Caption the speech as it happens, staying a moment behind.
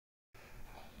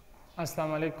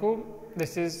Assalamu alaikum.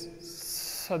 This is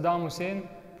Saddam Hussein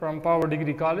from Power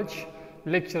Degree College,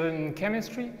 lecturer in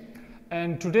chemistry,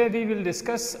 and today we will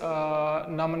discuss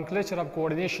nomenclature of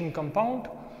coordination compound.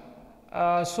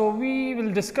 So we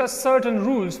will discuss certain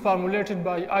rules formulated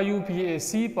by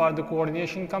IUPAC for the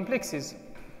coordination complexes.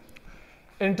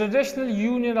 International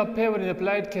Union of Power in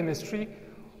Applied Chemistry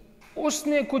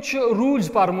उसने कुछ rules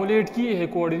formulate किए हैं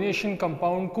coordination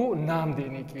compound को नाम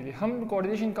देने के लिए। हम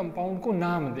कोऑर्डिनेशन कंपाउंड को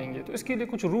नाम देंगे तो इसके लिए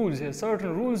कुछ रूल्स है, सर्टेन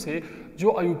रूल्स है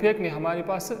जो आईयूपीएक ने हमारे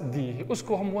पास दिए है।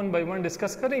 उसको हम वन बाय वन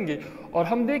डिस्कस करेंगे और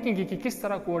हम देखेंगे कि किस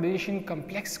तरह कोऑर्डिनेशन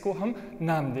कम्प्लेक्स को हम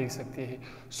नाम दे सकते हैं।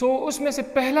 सो उसमें से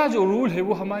पहला जो रूल है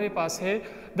वो हमारे पास है,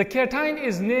 the cation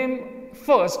is name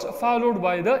first followed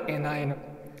by the A9.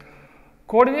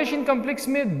 Coordination complex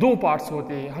में दो पार्ट्स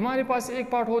होते हैं, हमारे पास एक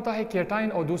पार्ट होता है कैटाइन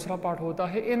और दूसरा पार्ट होता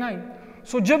है एनाइन।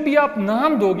 सो जब भी आप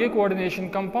नाम दोगे कोऑर्डिनेशन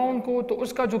कंपाउंड को तो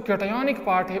उसका जो कैटायोनिक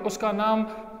पार्ट है उसका नाम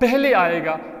पहले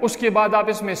आएगा, उसके बाद आप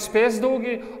इसमें स्पेस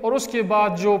दोगे और उसके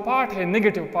बाद जो पार्ट है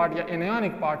नेगेटिव पार्ट या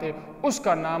एनायोनिक पार्ट है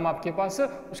उसका नाम आपके पास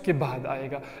उसके बाद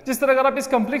आएगा। जिस तरह अगर आप इस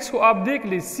कम्प्लेक्स को आप देख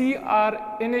ले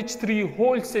CrNH3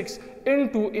 6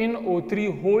 into NO3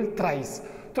 thrice,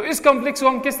 तो इस कॉम्प्लेक्स को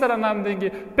हम किस तरह नाम देंगे?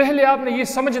 पहले आपने ये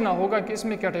समझना होगा कि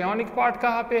इसमें कैटायोनिक पार्ट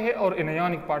कहाँ पे है और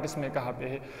एनायोनिक पार्ट इसमें कहाँ पे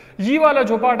है। ये वाला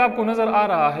जो पार्ट आपको नजर आ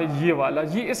रहा है ये वाला,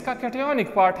 ये इसका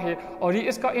कैटायोनिक पार्ट है और ये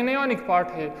इसका एनायोनिक पार्ट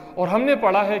है। और हमने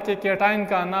पढ़ा है कि कैटाइन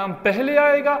का नाम पहले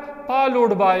आएगा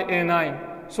followed by A9.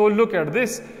 So look at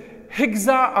this,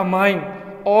 हेक्साअमाइन।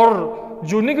 और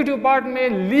जो नेगेटिव पार्ट में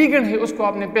लीगेंड है उसको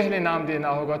आपने पहले नाम देना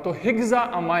होगा, तो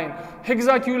हेक्साअमाइन।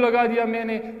 हेक्सा क्यों लगा दिया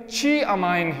मैंने? 6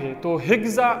 अमाइन है तो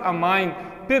हेक्साअमाइन।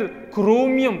 फिर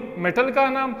क्रोमियम मेटल का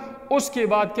नाम, उसके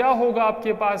बाद क्या होगा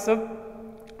आपके पास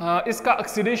इसका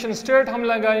ऑक्सीडेशन स्टेट हम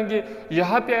लगाएंगे,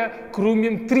 यहाँ पे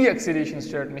क्रोमियम 3 ऑक्सीडेशन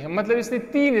स्टेट में है, मतलब इसने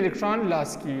 3 इलेक्ट्रॉन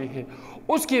लॉस किए हैं।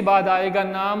 उसके बाद आएगा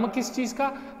नाम किस चीज़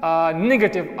का?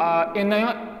 नेगेटिव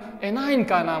एनाइन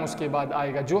का नाम उसके बाद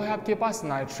आएगा जो है आपके पास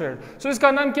नाइट्रेट। सो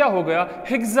इसका नाम क्या हो गया?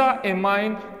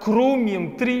 हेक्साएमाइन क्रोमियम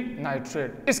 3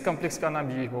 नाइट्रेट। इस कॉम्प्लेक्स का नाम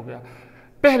ये हो गया।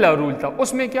 पहला रूल था,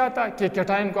 उसमें क्या था कि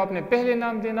कैटाइन को आपने पहले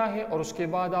नाम देना है और उसके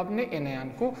बाद आपने एनायन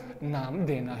को नाम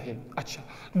देना है। अच्छा,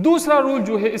 दूसरा रूल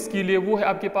जो है इसके लिए वो है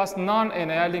आपके पास नॉन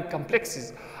एनायनिक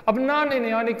कॉम्प्लेक्सेस। अब नॉन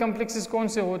एनायनिक कॉम्प्लेक्सेस कौन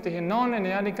से होते हैं? नॉन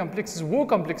एनायनिक कॉम्प्लेक्सेस वो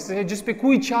कॉम्प्लेक्सेस है जिसपे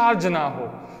कोई चार्ज ना हो।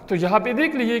 तो यहाँ पे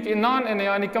देख लीजिए कि नॉन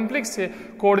एनायनिक कॉम्प्लेक्स है,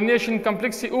 कोऑर्डिनेशन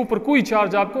कॉम्प्लेक्स के ऊपर कोई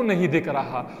चार्ज आपको नहीं दिख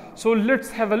रहा। So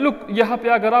let's have a look. यहाँ पे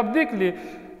अगर आप देख ले,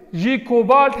 ये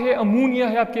कोबाल्ट है, अमोनिया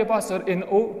है आपके पास और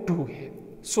NO2 है।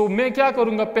 सो मैं क्या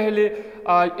करूंगा, पहले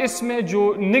इसमें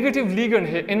जो नेगेटिव लीगेंड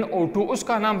है NO2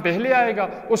 उसका नाम पहले आएगा,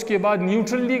 उसके बाद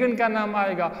न्यूट्रल लीगेंड का नाम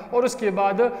आएगा और उसके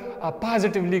बाद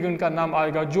पॉजिटिव लीगेंड का नाम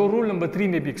आएगा जो रूल नंबर 3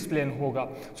 में भी एक्सप्लेन होगा।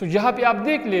 सो यहाँ पे आप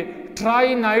देख ले,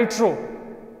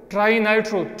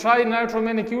 ट्राइनाइट्रो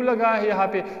मैंने क्यों लगाया है यहाँ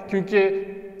पे? क्योंकि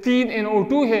 3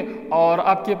 NO2 है और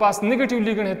आपके पास नेगेटिव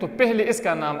लिगेंड है तो पहले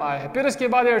इसका नाम आया है। फिर इसके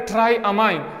बाद है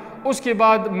ट्राइअमाइन, उसके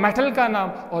बाद मेटल का नाम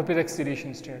और फिर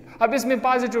ऑक्सीडेशन स्टेट। अब इसमें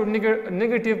पॉजिटिव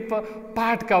नेगेटिव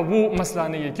पार्ट का वो मसला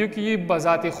नहीं है क्योंकि ये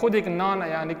बजाते खुद एक नॉन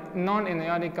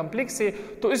एनायनिक कॉम्प्लेक्स है,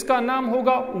 तो इसका नाम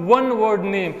होगा वन वर्ड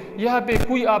नेम। यहाँ पे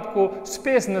कोई आपको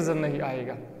स्पेस नजर नहीं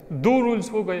आएगा। 2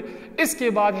 रूल्स हो गए। इसके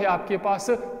बाद है आपके पास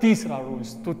तीसरा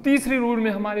रूल्स। तो तीसरी रूल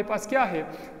में हमारे पास क्या है?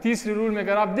 तीसरी रूल में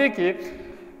अगर आप देखें,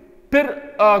 फिर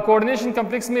कोऑर्डिनेशन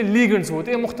कॉम्प्लेक्स में लीगेंड्स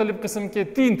होते हैं, मुख्तलिफ किस्म के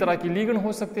 3 तरह के लीगेंड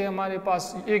हो सकते हैं हमारे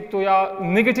पास। एक तो या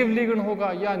नेगेटिव लीगेंड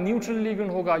होगा या न्यूट्रल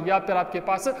लीगेंड होगा या फिर आपके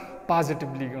पास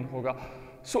पॉजिटिव लीगेंड होगा।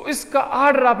 सो इसका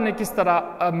आर्डर आपने किस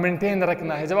तरह मेंटेन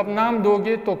रखना है? जब आप नाम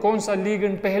दोगे तो कौन सा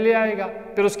लीगेंड पहले आएगा,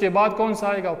 फिर उसके बाद कौन सा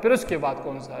आएगा, फिर उसके बाद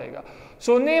कौन सा आएगा।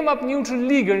 So name of neutral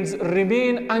ligands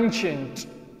remain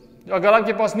unchanged. अगर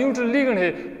आपके पास न्यूट्रल लीगेंड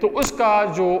है तो उसका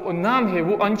जो नाम है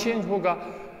वो अनचेंज होगा,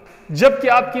 जबकि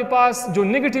आपके पास जो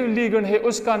नेगेटिव लीगेंड है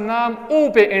उसका नाम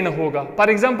O पे एंड होगा। फॉर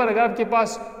एग्जांपल अगर आपके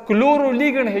पास क्लोरो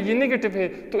लीगेंड है, ये नेगेटिव है,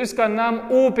 तो इसका नाम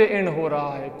O पे एंड हो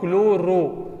रहा है,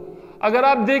 क्लोरो। अगर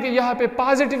आप देखें यहाँ पे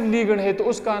पॉजिटिव लीगेंड है तो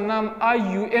उसका नाम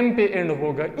IUM पे एंड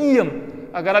होगा, EM।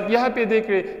 अगर आप यहाँ पे देख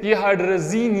रहे, ये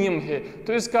हाइड्रोजीनियम है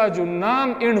तो इसका जो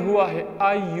नाम एंड हुआ है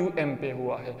IUM पे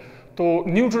हुआ है। तो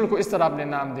न्यूट्रल को इस तरह आपने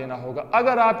नाम देना होगा।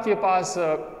 अगर आपके पास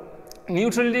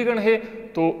न्यूट्रल लीगेंड है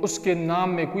तो उसके नाम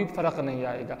में कोई फर्क नहीं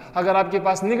आएगा। अगर आपके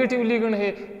पास नेगेटिव लीगेंड है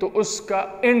तो उसका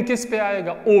एंड किस पे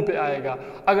आएगा? O पे आएगा।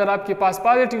 अगर आपके पास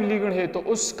पॉजिटिव लीगेंड है तो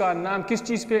उसका नाम किस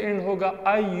चीज पे एंड होगा?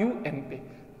 IUM पे।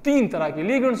 3 तरह के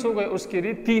लीगेंड्स हो गए, उसके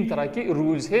लिए 3 तरह के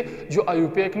रूल्स है जो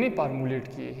आईयूपीएक ने फार्मूलेट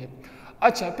किए हैं।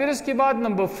 अच्छा, फिर इसके बाद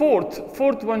नंबर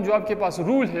 4th वन जो आपके पास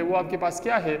रूल है वो आपके पास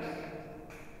क्या है?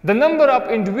 The number of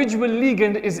individual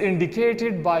ligand is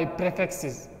indicated by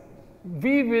prefixes.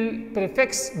 we will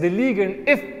prefix the ligand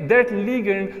if that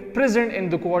ligand present in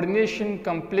the coordination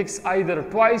complex either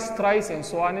twice, thrice and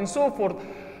so on and so forth.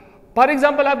 For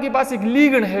example आपके पास एक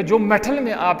ligand है जो metal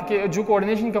में आपके जो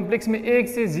coordination complex में एक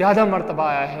से ज़्यादा मरतबा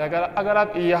आया है। अगर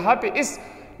आप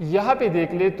यहाँ पे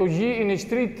देख ले तो ये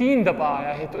NH3 3 दफ़ा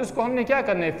आया है, तो इसको हमने क्या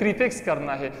करना है, प्रीफिक्स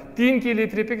करना है। 3 के लिए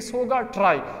प्रीफिक्स होगा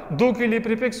ट्राई, 2 के लिए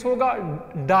प्रीफिक्स होगा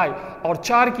डाई और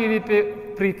 4 के लिए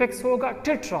प्रीफिक्स होगा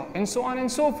tetra and so on and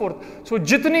so fourth. सो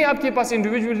जितने आपके पास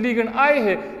इंडिविजुअल लीगन आए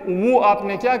हैं वो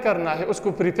आपने क्या करना है,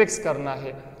 उसको प्रीफिक्स करना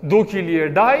है। 2 के लिए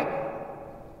डाई,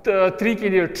 3 के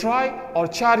लिए ट्राई और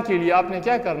 4 के लिए आपने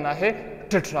क्या करना है,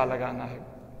 टेट्रा लगाना है।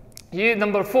 ये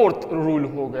नंबर 4th रूल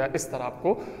हो गया इस तरह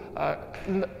आपको।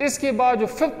 इसके बाद जो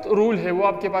 5th रूल है वो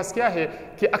आपके पास क्या है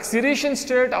कि oxidation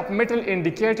state of metal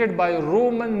indicated by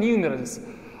Roman numerals.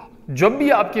 जब भी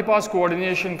आपके पास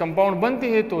कोऑर्डिनेशन कंपाउंड बनते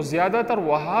हैं तो ज़्यादातर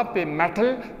वहाँ पे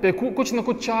मेटल पे कुछ ना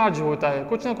कुछ चार्ज होता है,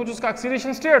 कुछ ना कुछ उसका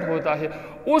ऑक्सीडेशन स्टेट होता है।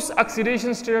 उस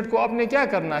ऑक्सीडेशन स्टेट को आपने क्या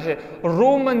करना है,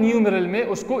 रोमन न्यूमरल में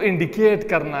उसको इंडिकेट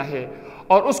करना है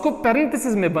और उसको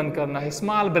पैरेंथेसिस में बंद करना है,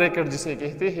 स्मॉल ब्रैकेट जिसे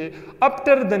कहते हैं,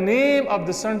 after the name of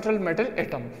the central metal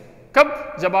atom.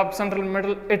 कब, जब आप सेंट्रल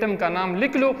मेटल एटम का नाम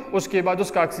लिख लो उसके बाद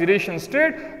उसका ऑक्सीडेशन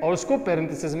स्टेट और उसको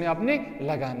पैरेंथेसिस में आपने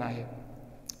लगाना है।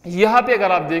 यहाँ पे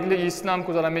अगर आप देख ले, इस नाम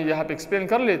को ज़रा मैं यहाँ पे एक्सप्लेन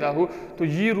कर लेता हूँ, तो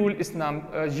ये रूल इस नाम,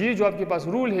 ये जो आपके पास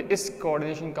रूल है इस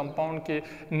कोऑर्डिनेशन कंपाउंड के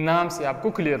नाम से आपको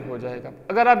क्लियर हो जाएगा।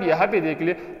 अगर आप यहाँ पे देख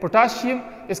ले, पोटाशियम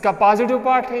इसका पॉजिटिव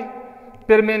पार्ट है,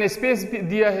 फिर मैंने स्पेस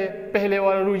दिया है, पहले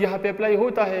वाला रूल यहाँ पे अप्लाई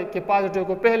होता है कि पॉजिटिव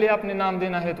को पहले आपने नाम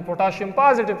देना है, तो पोटाशियम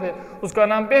पॉजिटिव है, उसका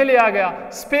नाम पहले आ गया,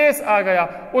 स्पेस आ गया,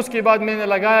 उसके बाद मैंने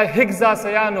लगाया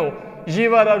हेक्सासायानो, ये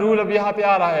वाला रूल अब यहाँ पे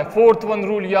आ रहा है, 4th वन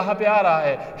रूल यहाँ पे आ रहा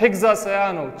है,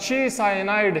 हेक्सासायानो 6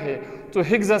 साइनाइड है तो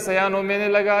हेक्सासायानो मैंने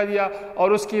लगा दिया।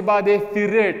 और उसके बाद है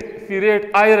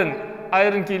फिरेट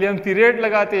आयरन के लिए हम फिरेट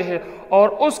लगाते हैं। और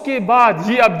उसके बाद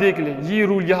ये अब देख ले, ये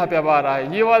रूल यहाँ पे अब आ रहा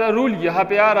है, ये वाला रूल यहाँ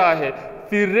पे आ रहा है,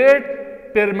 फिरेट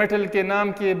पेर मेटल के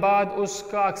नाम के बाद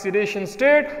उसका ऑक्सीडेशन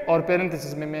स्टेट और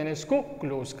पैरेंथेसिस में मैंने इसको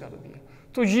क्लोज कर दिया।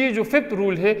 तो ये जो 5th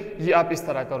रूल है ये आप इस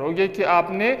तरह करोगे कि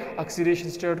आपने ऑक्सीडेशन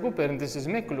स्टेट को पैरेंथेसिस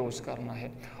में क्लोज करना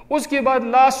है। उसके बाद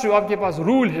लास्ट जो आपके पास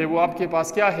रूल है वो आपके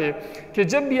पास क्या है कि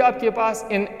जब भी आपके पास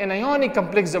एनायनिक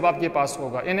कम्प्लेक्स जब आपके पास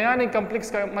होगा, एनायनिक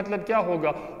कम्प्लेक्स का मतलब क्या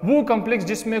होगा, वो कम्प्लेक्स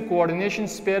जिसमें कोऑर्डिनेशन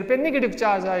स्पेयर पे नेगेटिव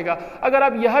चार्ज आएगा। अगर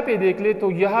आप यहाँ पे देख ले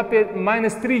तो यहाँ पे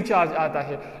 -3 चार्ज आता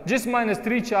है, जिस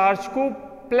 -3 चार्ज को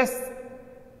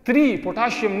 +3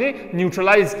 पोटाशियम ने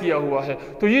न्यूट्रलाइज किया हुआ है।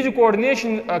 तो ये जो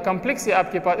कोऑर्डिनेशन कम्प्लेक्स है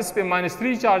आपके पास, इस पे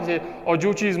 -3 चार्ज है और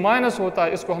जो चीज़ माइनस होता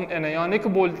है इसको हम एनायनिक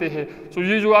बोलते हैं। तो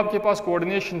ये जो आपके पास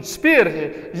कोऑर्डिनेशन स्पेयर है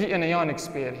ये एनायनिक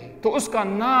स्पेयर है। तो उसका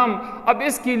नाम, अब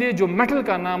इसके लिए जो मेटल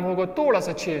का नाम होगा थोड़ा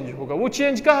सा चेंज होगा। वो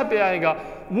चेंज कहाँ पे आएगा,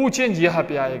 वो चेंज यहाँ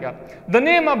पे आएगा। The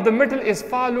name of the metal is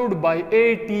followed by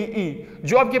ATE।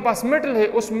 जो आपके पास मेटल है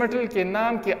उस मेटल के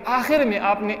नाम के आखिर में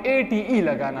आपने ATE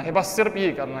लगाना है, बस सिर्फ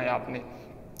ये करना है आपने।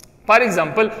 फॉर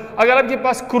एग्जाम्पल अगर आपके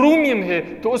पास क्रोमियम है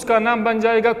तो उसका नाम बन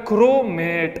जाएगा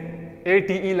क्रोमेट,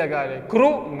 ATE लगा रहे,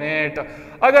 क्रोमेट।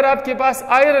 अगर आपके पास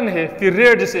आयरन है,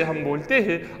 फिरेट जिसे हम बोलते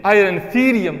हैं, आयरन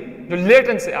फीरियम जो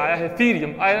लेटन से आया है,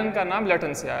 फीरियम, आयरन का नाम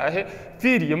लेटन से आया है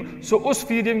फीरियम। सो उस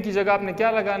फीरियम की जगह आपने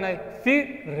क्या लगाना है,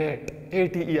 फिरेट,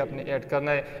 ATE आपने ऐड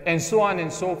करना है, and so on and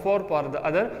so for the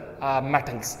other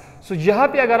metals. सो यहाँ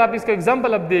पे अगर आप इसका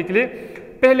एग्जाम्पल अब देख ले,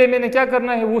 पहले मैंने क्या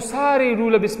करना है, वो सारे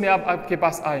रूल अब इसमें आपके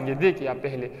पास आएंगे। देखिए आप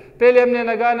पहले हमने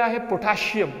लगाना है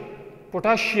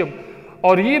पोटाशियम।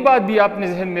 और ये बात भी आपने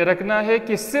जहन में रखना है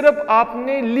कि सिर्फ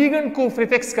आपने लीगेंड को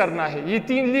प्रीफिक्स करना है। ये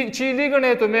 3 लीगेंड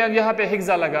है तो मैं यहाँ पे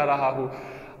हेक्सा लगा रहा हूँ।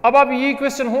 अब आप ये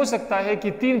क्वेश्चन हो सकता है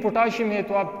कि 3 पोटाशियम है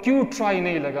तो आप क्यों ट्राई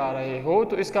नहीं लगा रहे हो।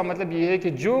 तो इसका मतलब ये है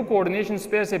कि जो कोऑर्डिनेशन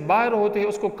स्पेयर से बाहर होते हैं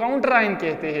उसको काउंटर आयन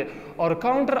कहते हैं, और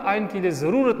काउंटर आयन के लिए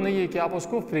ज़रूरत नहीं है कि आप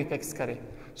उसको प्रीफिक्स करें।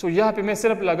 सो यहाँ पे मैं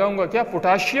सिर्फ लगाऊंगा क्या,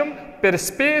 पोटाशियम, फिर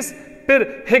स्पेस,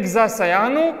 फिर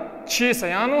हेक्सासायानो, 6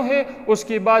 सयानो है,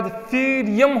 उसके बाद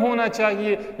फीरियम होना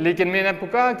चाहिए। लेकिन मैंने आपको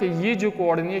कहा कि ये जो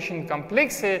कोऑर्डिनेशन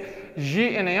कम्प्लेक्स है ये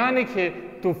एनायनिक है,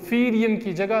 तो फीरियम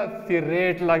की जगह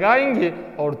फिरेट लगाएंगे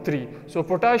और 3। सो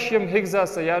पोटाशियम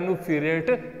हेक्सासायानो फिरेट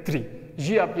 3।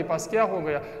 ये आपके पास क्या हो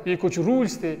गया, ये कुछ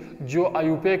रूल्स थे जो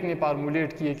आयुपेक ने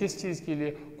फार्मूलेट किए किस चीज़ के लिए,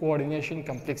 कोऑर्डिनेशन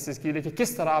कम्प्लेक्सेस के लिए, कि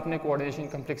किस तरह आपने कोऑर्डिनेशन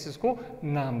कम्प्लेक्सेस को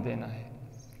नाम देना है।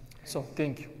 So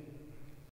thank you.